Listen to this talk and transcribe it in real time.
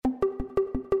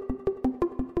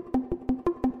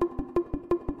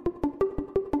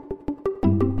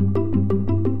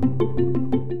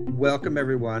Welcome,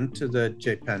 everyone, to the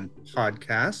JPEN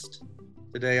podcast.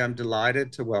 Today, I'm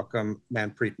delighted to welcome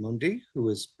Manpreet Mundi, who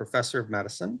is professor of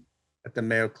medicine at the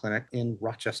Mayo Clinic in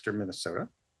Rochester, Minnesota.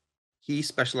 He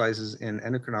specializes in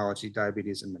endocrinology,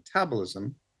 diabetes, and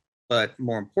metabolism, but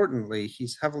more importantly,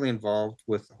 he's heavily involved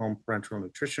with the home parenteral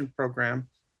nutrition program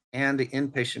and the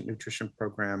inpatient nutrition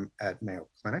program at Mayo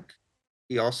Clinic.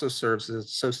 He also serves as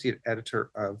associate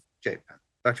editor of JPEN.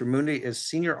 Dr. Mundi is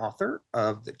senior author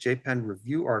of the JPEN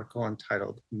review article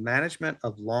entitled Management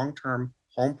of Long-Term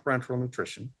Home Parenteral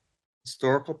Nutrition,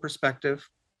 Historical Perspective,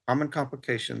 Common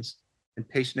Complications, and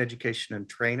Patient Education and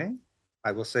Training.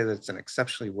 I will say that it's an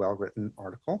exceptionally well-written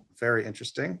article, very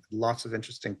interesting, lots of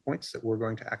interesting points that we're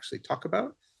going to actually talk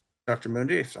about. Dr.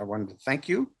 Mundi, I wanted to thank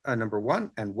you, number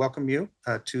one, and welcome you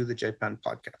to the JPEN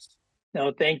podcast.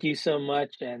 No, thank you so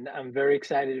much. And I'm very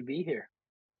excited to be here.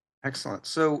 Excellent.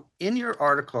 So in your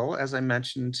article, as I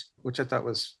mentioned, which I thought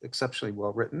was exceptionally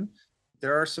well written,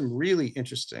 there are some really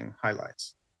interesting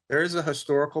highlights. There is a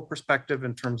historical perspective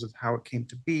in terms of how it came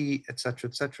to be, et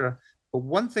cetera, et cetera. But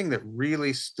one thing that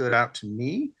really stood out to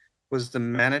me was the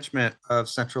management of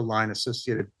central line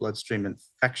associated bloodstream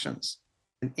infections.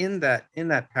 And in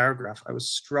that paragraph, I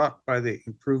was struck by the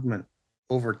improvement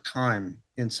over time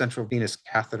in central venous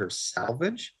catheter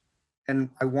salvage. And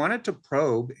I wanted to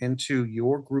probe into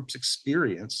your group's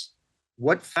experience.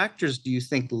 What factors do you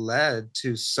think led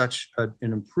to such an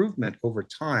improvement over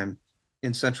time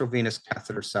in central venous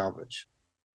catheter salvage?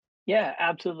 Yeah,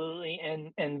 absolutely.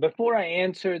 And before I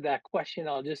answer that question,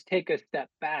 I'll just take a step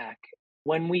back.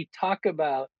 When we talk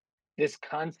about this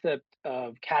concept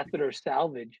of catheter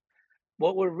salvage,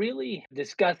 what we're really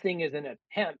discussing is an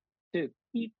attempt to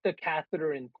keep the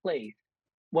catheter in place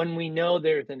when we know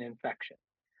there's an infection.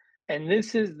 And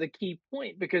this is the key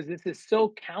point because this is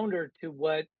so counter to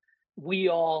what we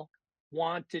all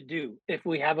want to do. If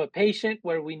we have a patient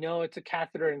where we know it's a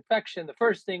catheter infection, the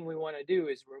first thing we want to do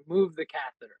is remove the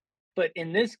catheter. But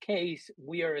in this case,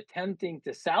 we are attempting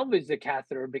to salvage the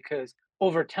catheter because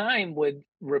over time, with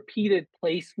repeated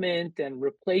placement and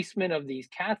replacement of these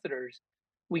catheters,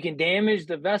 we can damage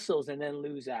the vessels and then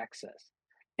lose access.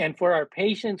 And for our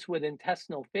patients with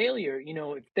intestinal failure,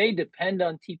 if they depend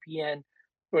on TPN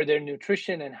for their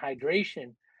nutrition and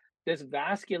hydration, this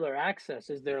vascular access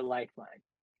is their lifeline.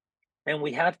 And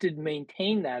we have to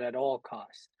maintain that at all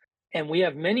costs. And we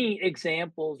have many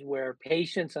examples where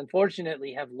patients,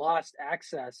 unfortunately, have lost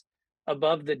access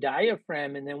above the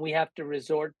diaphragm, and then we have to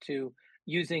resort to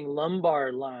using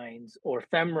lumbar lines or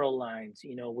femoral lines,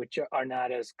 which are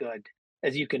not as good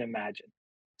as you can imagine.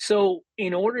 So,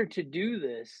 in order to do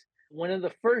this, one of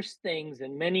the first things,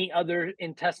 and many other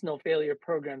intestinal failure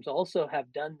programs also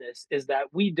have done this, is that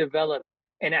we develop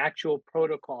an actual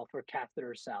protocol for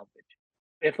catheter salvage.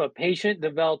 If a patient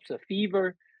develops a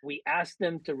fever, we ask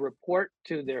them to report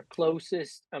to their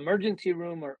closest emergency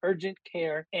room or urgent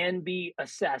care and be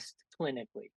assessed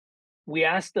clinically. We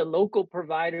ask the local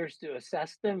providers to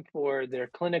assess them for their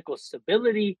clinical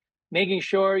stability, making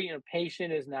sure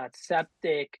patient is not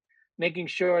septic, making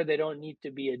sure they don't need to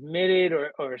be admitted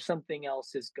or something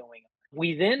else is going on.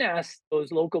 We then ask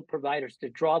those local providers to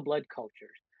draw blood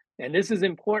cultures. And this is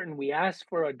important. We ask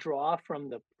for a draw from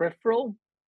the peripheral,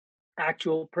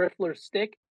 actual peripheral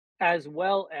stick, as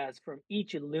well as from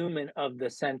each lumen of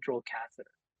the central catheter.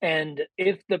 And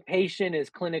if the patient is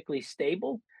clinically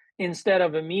stable, instead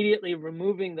of immediately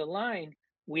removing the line,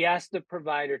 we ask the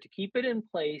provider to keep it in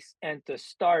place and to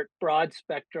start broad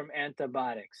spectrum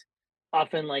antibiotics,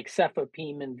 often like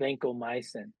cefepime and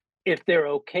vancomycin. If they're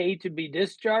okay to be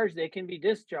discharged, they can be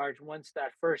discharged once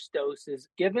that first dose is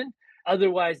given.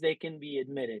 Otherwise, they can be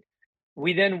admitted.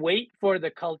 We then wait for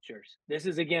the cultures. This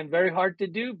is again very hard to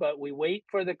do, but we wait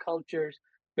for the cultures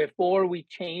before we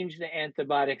change the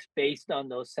antibiotics based on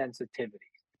those sensitivities.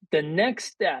 The next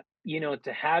step,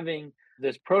 to having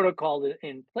this protocol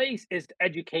in place is to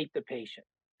educate the patient.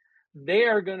 They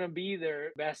are going to be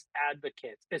their best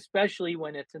advocates, especially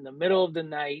when it's in the middle of the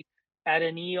night at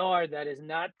an ER that is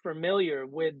not familiar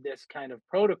with this kind of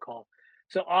protocol.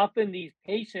 So often these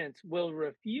patients will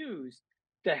refuse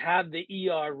to have the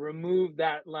ER remove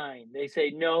that line. They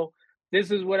say, no,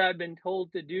 this is what I've been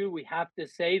told to do. We have to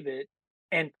save it.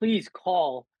 And please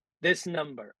call this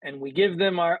number. And we give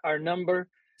them our number.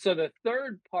 So the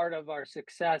third part of our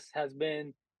success has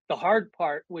been the hard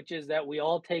part, which is that we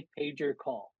all take pager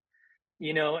call.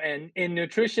 And in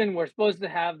nutrition, we're supposed to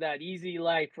have that easy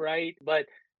life, right? But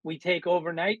we take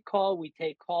overnight call, we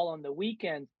take call on the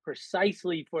weekends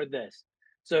precisely for this.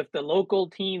 So if the local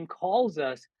team calls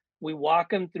us, we walk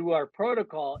them through our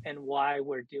protocol and why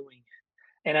we're doing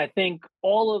it. And I think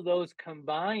all of those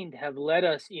combined have led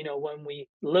us, when we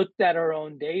looked at our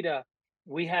own data,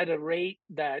 we had a rate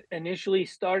that initially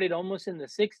started almost in the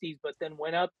 60s, but then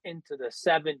went up into the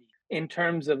 70s in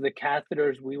terms of the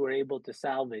catheters we were able to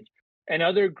salvage. And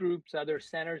other groups, other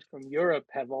centers from Europe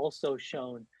have also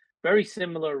shown very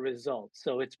similar results.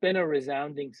 So it's been a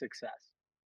resounding success.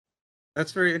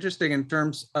 That's very interesting in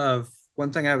terms of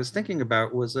one thing I was thinking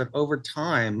about was that over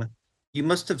time, you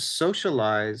must have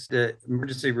socialized the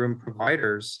emergency room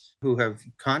providers who have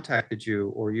contacted you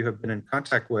or you have been in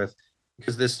contact with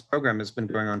because this program has been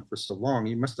going on for so long.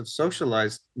 You must have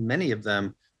socialized many of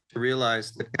them to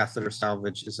realize that catheter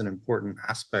salvage is an important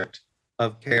aspect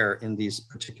of care in these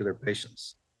particular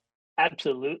patients.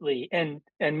 Absolutely. And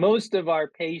most of our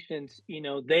patients,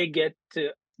 they get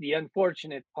to the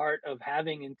unfortunate part of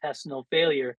having intestinal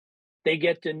failure. They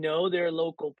get to know their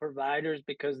local providers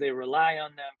because they rely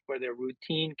on them for their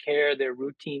routine care, their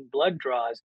routine blood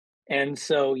draws. And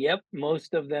so, yep,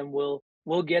 most of them will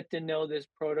get to know this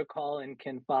protocol and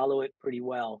can follow it pretty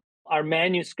well. Our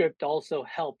manuscript also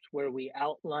helps where we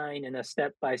outline in a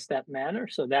step-by-step manner,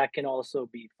 so that can also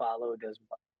be followed as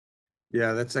well.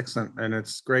 Yeah, that's excellent. And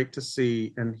it's great to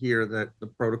see and hear that the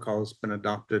protocol has been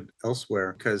adopted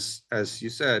elsewhere because, as you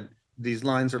said, these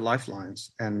lines are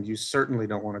lifelines, and you certainly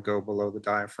don't want to go below the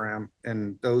diaphragm.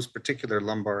 And those particular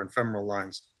lumbar and femoral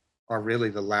lines are really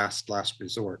the last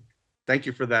resort. Thank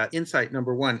you for that insight,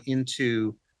 number one,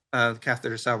 into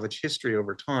catheter salvage history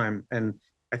over time. And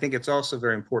I think it's also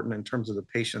very important in terms of the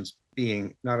patients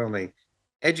being not only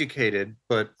educated,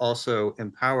 but also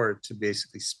empowered to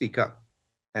basically speak up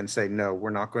and say, no, we're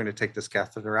not going to take this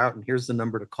catheter out. And here's the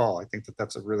number to call. I think that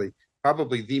that's a really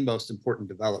probably the most important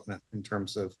development in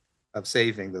terms of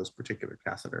saving those particular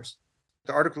catheters.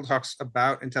 The article talks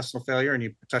about intestinal failure, and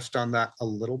you touched on that a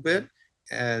little bit.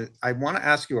 And I want to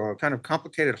ask you a kind of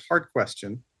complicated, hard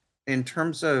question in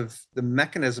terms of the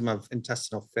mechanism of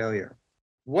intestinal failure.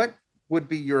 What would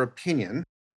be your opinion,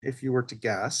 if you were to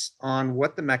guess, on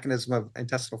what the mechanism of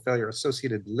intestinal failure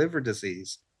associated liver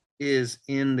disease is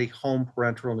in the home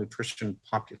parenteral nutrition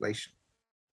population?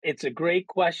 It's a great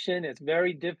question. It's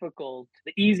very difficult.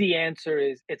 The easy answer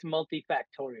is it's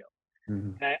multifactorial.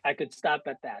 Mhm. And I could stop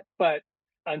at that. But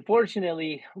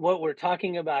unfortunately, what we're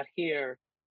talking about here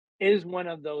is one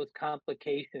of those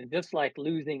complications, just like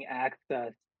losing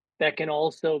access, that can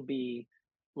also be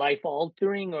life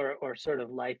altering or sort of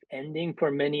life ending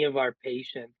for many of our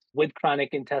patients with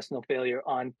chronic intestinal failure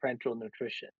on parenteral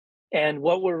nutrition. And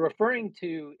what we're referring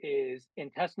to is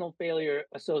intestinal failure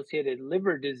associated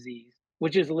liver disease,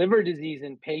 which is liver disease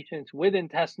in patients with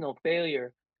intestinal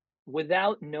failure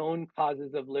without known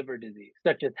causes of liver disease,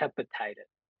 such as hepatitis.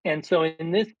 And so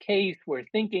in this case, we're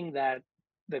thinking that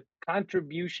the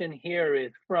contribution here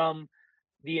is from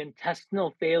the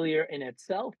intestinal failure in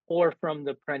itself or from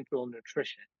the parenteral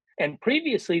nutrition. And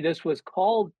previously, this was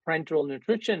called parenteral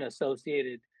nutrition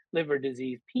associated liver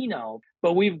disease, PNOL,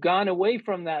 but we've gone away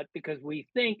from that because we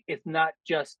think it's not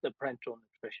just the parenteral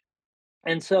nutrition.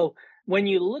 And so when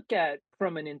you look at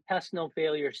from an intestinal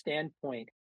failure standpoint,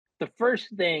 the first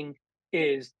thing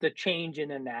is the change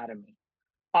in anatomy.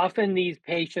 Often these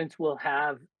patients will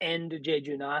have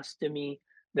endojejunostomy,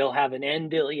 they'll have an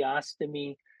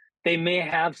endoileostomy, they may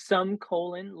have some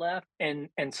colon left, and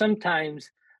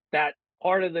sometimes that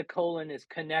part of the colon is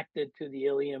connected to the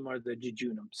ileum or the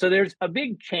jejunum. So there's a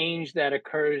big change that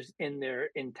occurs in their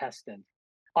intestines.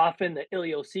 Often the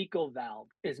ileocecal valve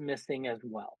is missing as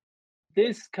well.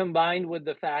 This combined with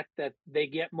the fact that they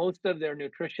get most of their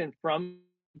nutrition from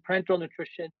parenteral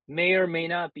nutrition, may or may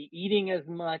not be eating as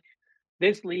much.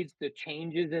 This leads to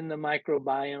changes in the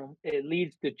microbiome. It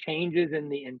leads to changes in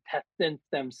the intestines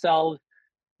themselves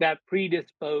that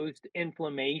predispose to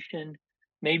inflammation,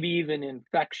 maybe even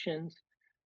infections.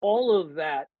 All of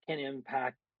that can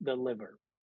impact the liver.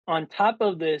 On top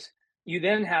of this, you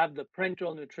then have the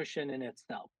parenteral nutrition in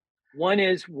itself. One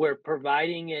is we're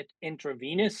providing it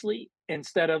intravenously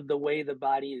instead of the way the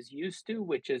body is used to,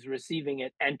 which is receiving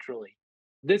it enterally.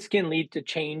 This can lead to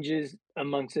changes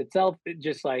amongst itself,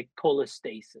 just like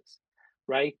cholestasis,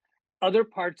 right? Other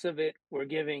parts of it, we're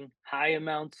giving high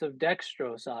amounts of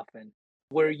dextrose often.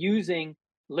 We're using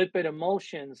lipid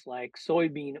emulsions like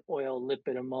soybean oil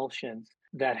lipid emulsions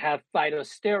that have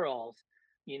phytosterols.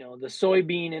 The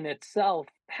soybean in itself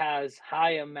has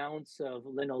high amounts of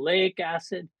linoleic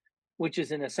acid, which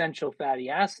is an essential fatty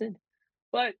acid,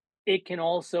 but it can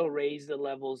also raise the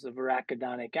levels of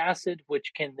arachidonic acid,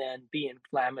 which can then be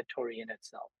inflammatory in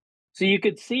itself. So you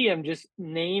could see I'm just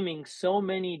naming so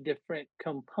many different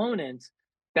components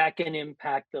that can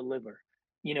impact the liver.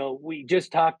 We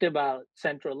just talked about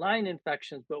central line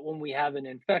infections, but when we have an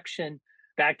infection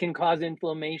That can cause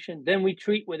inflammation. Then we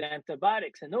treat with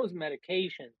antibiotics, and those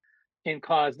medications can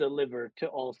cause the liver to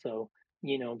also,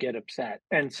 get upset.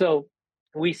 And so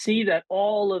we see that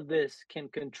all of this can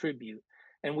contribute.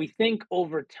 And we think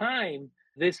over time,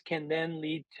 this can then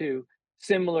lead to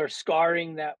similar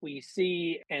scarring that we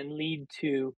see and lead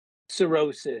to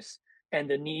cirrhosis and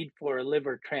the need for a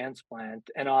liver transplant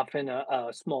and often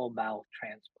a small bowel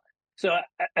transplant. So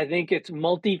I think it's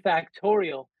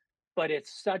multifactorial, but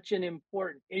it's such an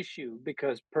important issue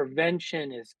because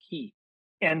prevention is key.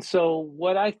 And so,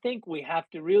 what I think we have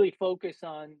to really focus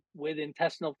on with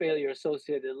intestinal failure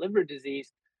associated liver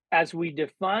disease, as we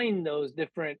define those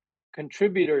different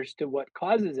contributors to what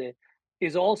causes it,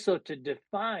 is also to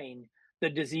define the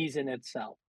disease in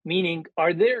itself. Meaning,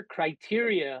 are there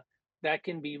criteria that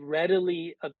can be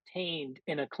readily obtained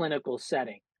in a clinical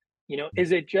setting?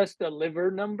 Is it just the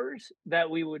liver numbers that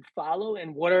we would follow?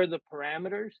 And what are the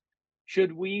parameters?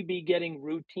 Should we be getting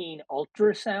routine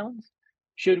ultrasounds?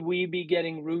 Should we be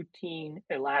getting routine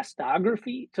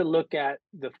elastography to look at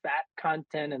the fat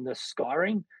content and the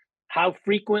scarring? How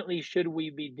frequently should we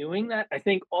be doing that? I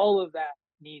think all of that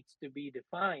needs to be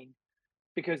defined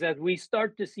because as we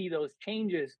start to see those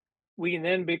changes, we can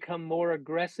then become more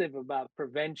aggressive about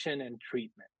prevention and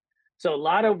treatment. So, a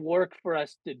lot of work for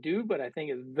us to do, but I think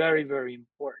it's very, very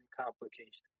important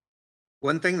complication.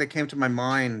 One thing that came to my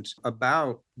mind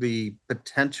about the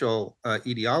potential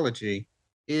etiology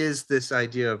is this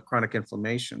idea of chronic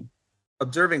inflammation.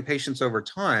 Observing patients over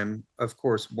time, of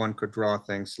course, one could draw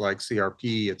things like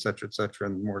CRP, et cetera,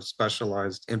 and more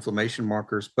specialized inflammation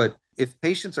markers. But if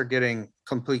patients are getting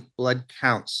complete blood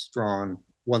counts drawn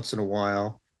once in a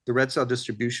while, the red cell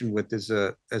distribution width is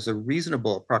a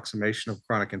reasonable approximation of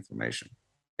chronic inflammation.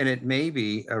 And it may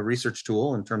be a research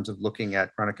tool in terms of looking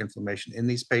at chronic inflammation in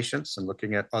these patients and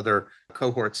looking at other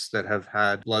cohorts that have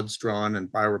had bloods drawn and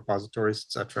biorepositories,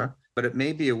 et cetera. But it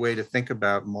may be a way to think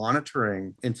about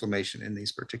monitoring inflammation in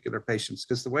these particular patients.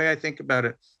 Because the way I think about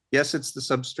it, yes, it's the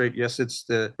substrate, yes, it's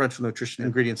the parenteral nutrition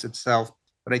ingredients itself.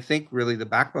 But I think really the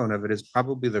backbone of it is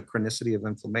probably the chronicity of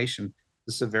inflammation,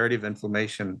 the severity of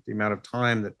inflammation, the amount of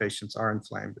time that patients are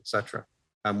inflamed, et cetera.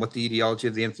 What the etiology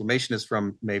of the inflammation is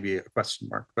from, maybe a question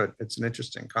mark, but it's an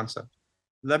interesting concept.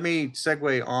 Let me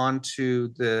segue on to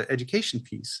the education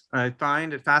piece. I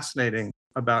find it fascinating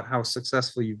about how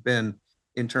successful you've been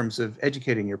in terms of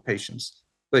educating your patients.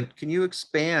 But can you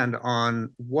expand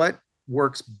on what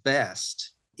works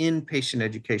best in patient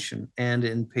education and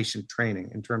in patient training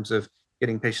in terms of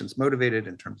getting patients motivated,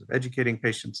 in terms of educating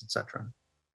patients, et cetera?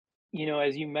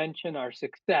 As you mentioned, our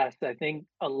success, I think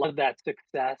a lot of that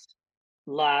success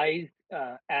lies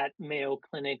at Mayo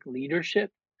Clinic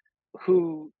leadership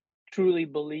who truly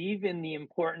believe in the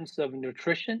importance of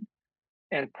nutrition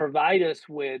and provide us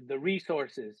with the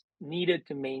resources needed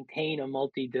to maintain a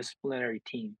multidisciplinary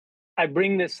team. I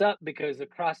bring this up because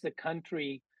across the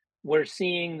country, we're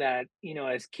seeing that,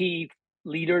 as key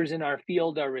leaders in our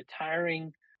field are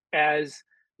retiring, as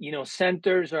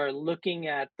centers are looking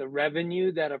at the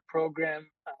revenue that a program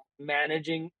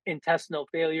managing intestinal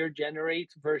failure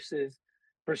generates versus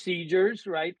procedures,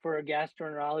 right, for a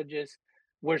gastroenterologist,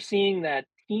 we're seeing that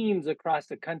teams across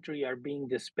the country are being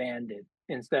disbanded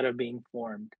instead of being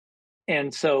formed.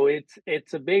 And so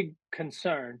it's a big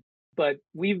concern, but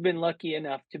we've been lucky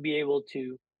enough to be able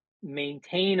to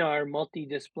maintain our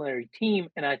multidisciplinary team.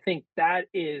 And I think that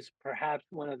is perhaps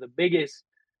one of the biggest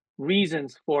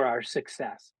reasons for our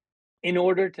success. In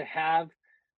order to have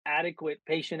adequate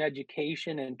patient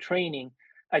education and training,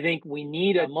 I think we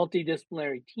need a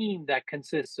multidisciplinary team that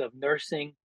consists of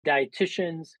nursing,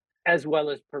 dietitians, as well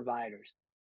as providers.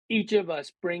 Each of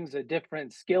us brings a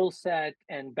different skill set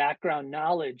and background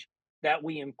knowledge that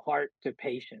we impart to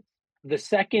patients. The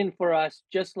second for us,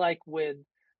 just like with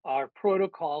our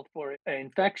protocol for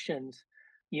infections,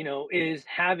 is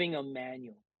having a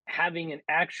manual, having an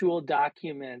actual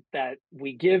document that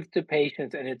we give to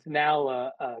patients, and it's now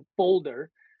a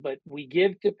folder, but we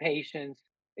give to patients.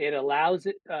 It allows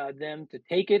them to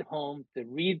take it home, to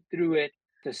read through it,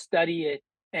 to study it,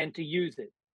 and to use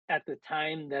it at the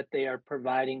time that they are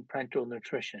providing parenteral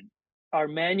nutrition. Our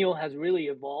manual has really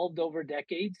evolved over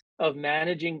decades of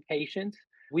managing patients.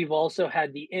 We've also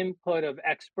had the input of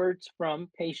experts from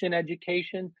patient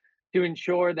education to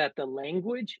ensure that the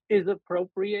language is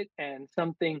appropriate and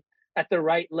something at the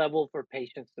right level for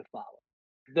patients to follow.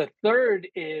 The third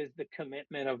is the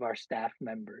commitment of our staff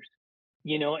members.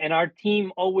 And our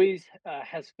team always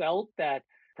has felt that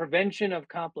prevention of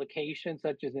complications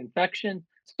such as infection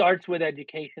starts with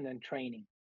education and training.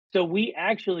 So we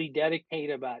actually dedicate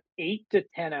about 8 to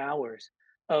 10 hours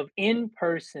of in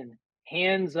person,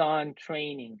 hands on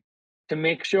training to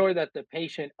make sure that the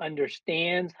patient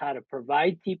understands how to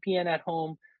provide TPN at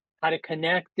home, how to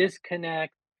connect,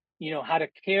 disconnect, how to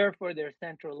care for their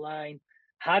central line,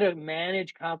 how to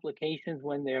manage complications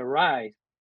when they arise.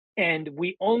 And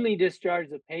we only discharge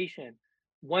the patient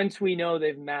once we know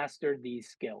they've mastered these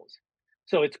skills.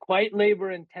 So it's quite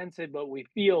labor intensive, but we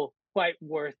feel quite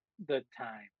worth the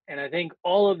time. And I think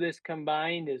all of this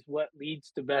combined is what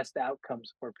leads to best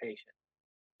outcomes for patients.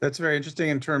 That's very interesting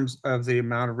in terms of the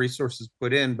amount of resources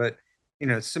put in, but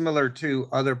similar to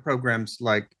other programs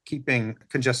like keeping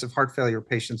congestive heart failure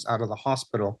patients out of the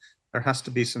hospital, there has to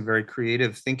be some very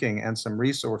creative thinking and some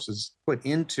resources put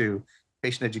into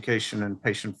patient education and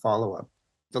patient follow-up.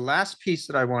 The last piece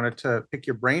that I wanted to pick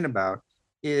your brain about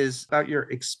is about your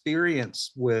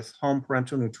experience with home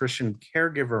parental nutrition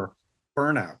caregiver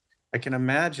burnout. I can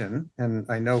imagine, and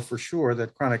I know for sure,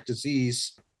 that chronic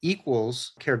disease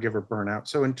equals caregiver burnout.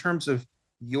 So, in terms of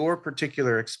your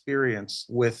particular experience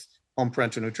with home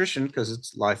parental nutrition, because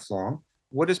it's lifelong,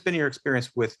 what has been your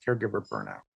experience with caregiver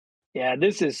burnout? Yeah,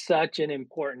 this is such an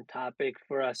important topic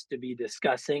for us to be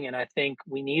discussing. And I think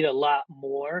we need a lot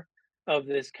more of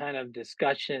this kind of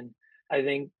discussion. I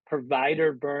think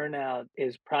provider burnout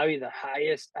is probably the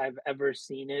highest I've ever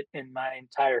seen it in my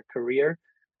entire career.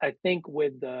 I think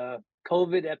with the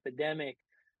COVID epidemic,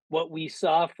 what we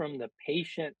saw from the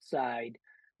patient side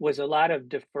was a lot of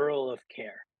deferral of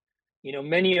care.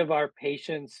 Many of our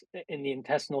patients in the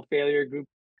intestinal failure group,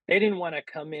 they didn't want to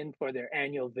come in for their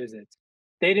annual visits.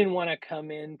 They didn't want to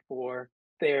come in for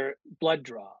their blood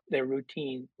draw, their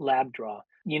routine lab draw.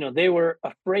 They were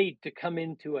afraid to come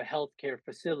into a healthcare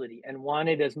facility and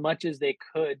wanted as much as they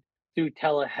could through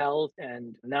telehealth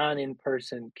and non in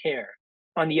person care.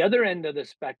 On the other end of the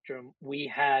spectrum,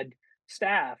 we had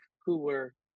staff who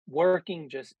were working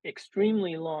just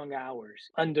extremely long hours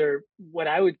under what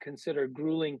I would consider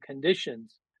grueling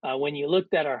conditions. When you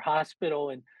looked at our hospital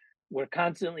and we're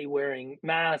constantly wearing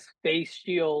masks, face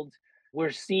shields,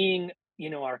 we're seeing,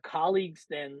 our colleagues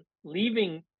then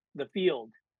leaving the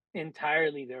field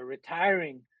entirely. They're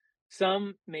retiring.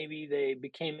 Some maybe they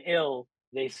became ill,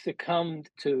 they succumbed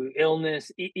to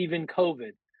illness, even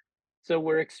COVID. So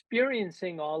we're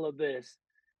experiencing all of this,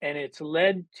 and it's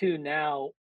led to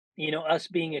now, us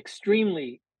being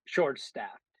extremely short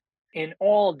staffed in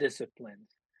all disciplines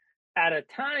at a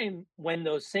time when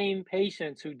those same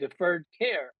patients who deferred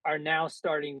care are now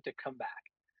starting to come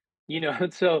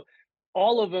back. So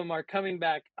all of them are coming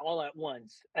back all at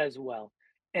once as well.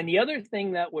 And the other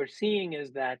thing that we're seeing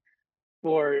is that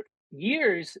for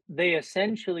years they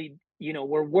essentially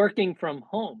were working from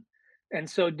home, and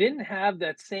so didn't have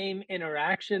that same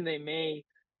interaction they may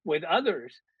with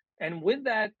others. And with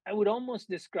that, I would almost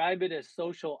describe it as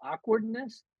social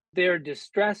awkwardness. Their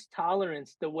distress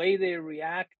tolerance, the way they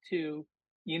react to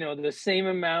the same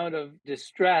amount of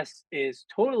distress, is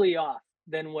totally off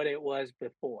than what it was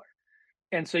before.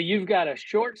 And so you've got a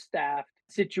short staffed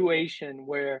situation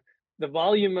where the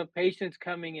volume of patients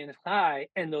coming in is high,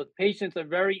 and those patients are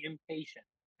very impatient.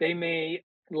 They may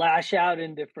lash out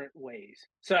in different ways.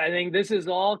 So I think this is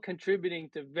all contributing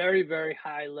to very, very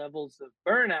high levels of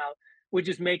burnout, which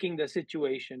is making the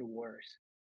situation worse.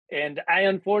 And I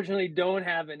unfortunately don't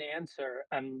have an answer.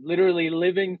 I'm literally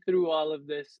living through all of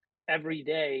this every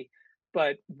day.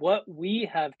 But what we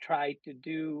have tried to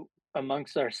do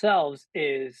amongst ourselves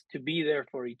is to be there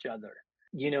for each other.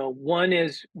 One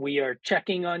is we are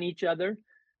checking on each other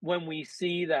when we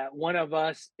see that one of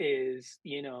us is,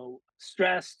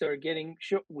 stressed or getting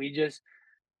we just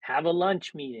have a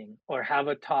lunch meeting or have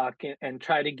a talk, and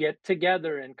try to get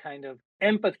together and kind of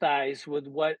empathize with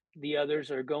what the others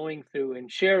are going through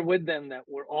and share with them that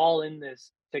we're all in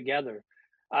this together.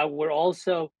 We're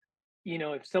also,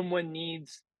 if someone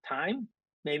needs time,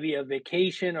 maybe a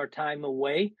vacation or time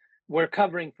away, we're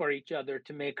covering for each other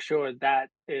to make sure that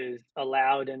is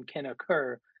allowed and can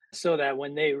occur, so that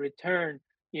when they return,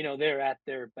 they're at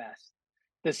their best.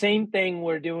 The same thing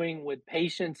we're doing with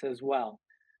patients as well.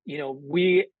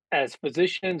 We as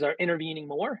physicians are intervening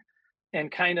more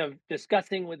and kind of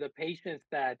discussing with the patients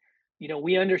that,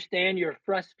 we understand you're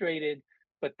frustrated,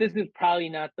 but this is probably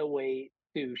not the way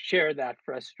to share that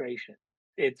frustration.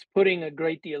 It's putting a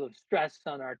great deal of stress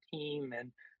on our team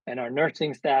and our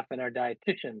nursing staff and our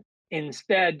dietitians.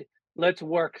 Instead, let's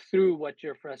work through what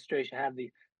your frustration have.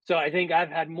 So I think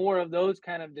I've had more of those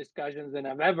kind of discussions than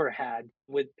I've ever had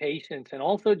with patients, and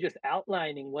also just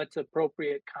outlining what's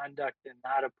appropriate conduct and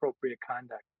not appropriate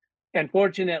conduct. And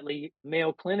fortunately,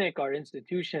 Mayo Clinic, our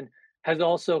institution, has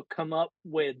also come up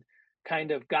with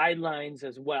kind of guidelines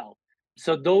as well.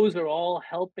 So those are all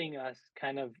helping us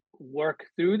kind of work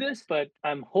through this, but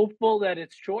I'm hopeful that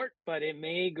it's short, but it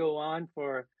may go on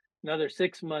for another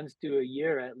 6 months to a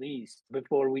year at least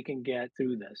before we can get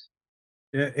through this.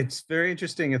 Yeah, it's very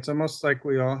interesting. It's almost like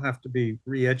we all have to be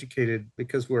re-educated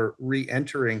because we're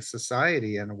re-entering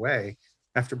society in a way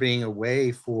after being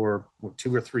away for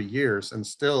 2 or 3 years and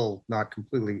still not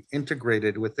completely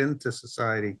integrated within to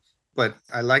society. But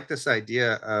I like this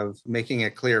idea of making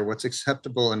it clear what's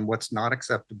acceptable and what's not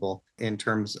acceptable in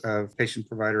terms of patient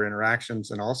provider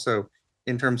interactions and also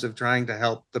in terms of trying to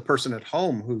help the person at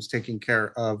home who's taking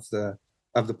care of the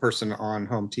person on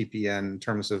home TPN in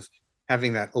terms of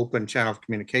having that open channel of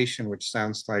communication, which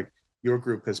sounds like your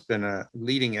group has been a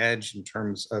leading edge in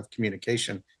terms of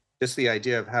communication. Just the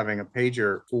idea of having a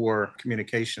pager for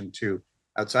communication to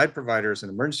outside providers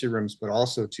and emergency rooms, but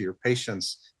also to your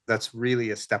patients, that's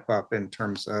really a step up in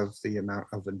terms of the amount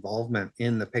of involvement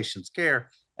in the patient's care.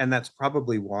 And that's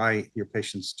probably why your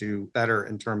patients do better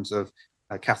in terms of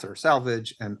catheter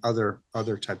salvage and other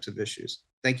types of issues.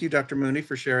 Thank you, Dr. Mooney,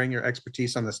 for sharing your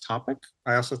expertise on this topic.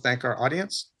 I also thank our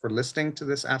audience for listening to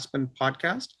this Aspen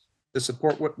podcast. To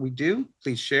support what we do,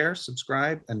 please share,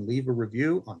 subscribe, and leave a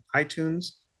review on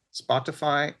iTunes,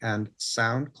 Spotify, and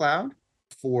SoundCloud.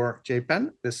 For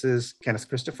JPEN, this is Kenneth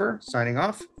Christopher signing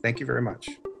off. Thank you very much.